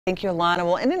Thank you, Alana.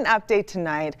 Well, in an update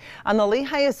tonight on the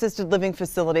Lehi Assisted Living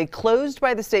Facility closed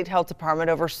by the State Health Department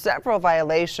over several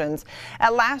violations.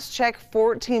 At last check,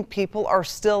 14 people are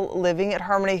still living at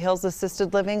Harmony Hills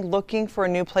Assisted Living looking for a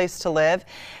new place to live.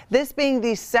 This being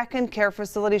the second care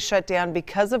facility shut down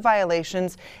because of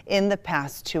violations in the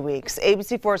past 2 weeks.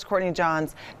 ABC4's Courtney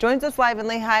Johns joins us live in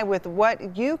Lehi with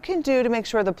what you can do to make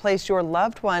sure the place your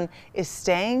loved one is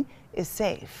staying is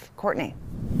safe. Courtney.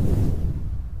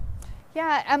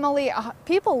 Yeah, Emily,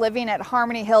 people living at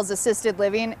Harmony Hills Assisted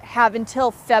Living have until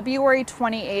February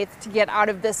 28th to get out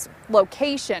of this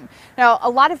location. Now, a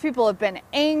lot of people have been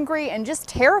angry and just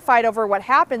terrified over what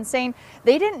happened, saying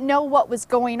they didn't know what was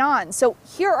going on. So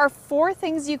here are 4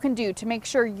 things you can do to make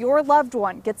sure your loved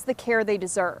one gets the care they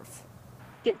deserve.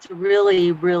 It's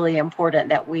really, really important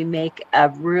that we make a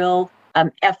real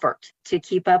effort to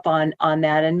keep up on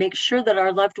that and make sure that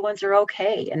our loved ones are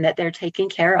okay and that they're taken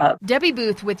care of. Debbie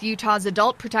Booth with Utah's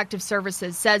Adult Protective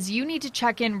Services says you need to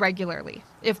check in regularly,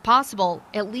 if possible,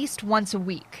 at least once a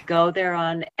week. Go there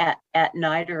at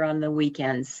night or on the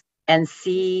weekends and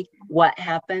see what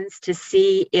happens, to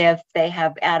see if they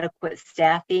have adequate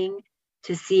staffing,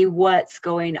 to see what's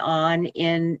going on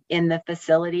in the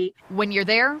facility. When you're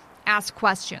there, ask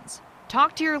questions.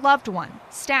 Talk to your loved one,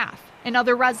 staff, and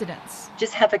other residents.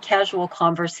 Just have a casual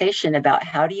conversation about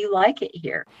how do you like it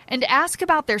here. And ask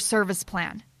about their service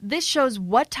plan. This shows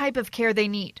what type of care they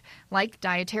need, like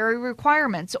dietary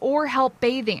requirements or help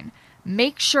bathing.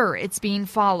 Make sure it's being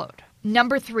followed.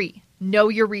 Number 3, know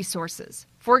your resources.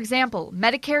 For example,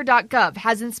 Medicare.gov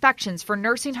has inspections for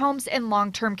nursing homes and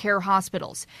long-term care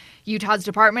hospitals. Utah's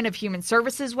Department of Human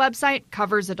Services website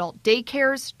covers adult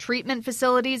daycares, treatment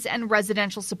facilities, and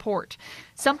residential support,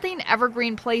 something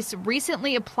Evergreen Place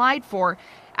recently applied for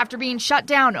after being shut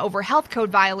down over health code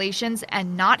violations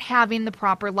and not having the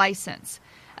proper license.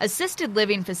 Assisted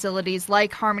living facilities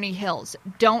like Harmony Hills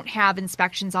don't have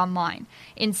inspections online.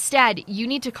 Instead, you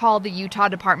need to call the Utah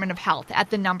Department of Health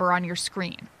at the number on your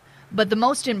screen. But the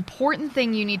most important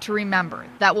thing you need to remember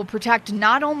that will protect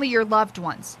not only your loved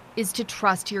ones is to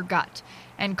trust your gut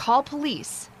and call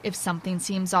police if something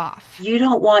seems off. You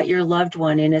don't want your loved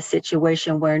one in a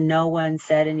situation where no one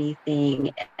said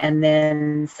anything and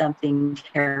then something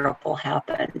terrible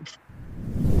happened.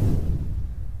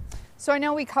 So I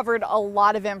know we covered a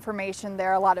lot of information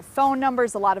there, a lot of phone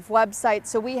numbers, a lot of websites.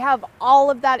 So we have all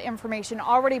of that information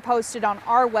already posted on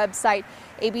our website,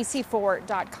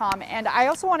 abc4.com. And I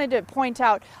also wanted to point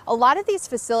out, a lot of these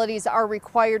facilities are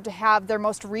required to have their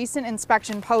most recent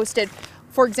inspection posted.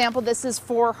 For example, this is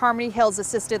for Harmony Hills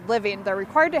Assisted Living. They're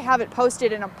required to have it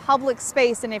posted in a public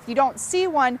space. And if you don't see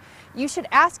one, you should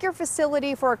ask your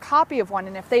facility for a copy of one.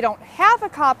 And if they don't have a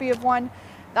copy of one,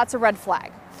 that's a red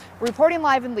flag. Reporting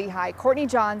live in Lehi, Courtney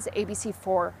Johns, ABC4.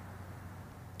 All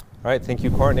right, thank you,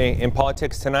 Courtney. In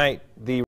politics tonight, the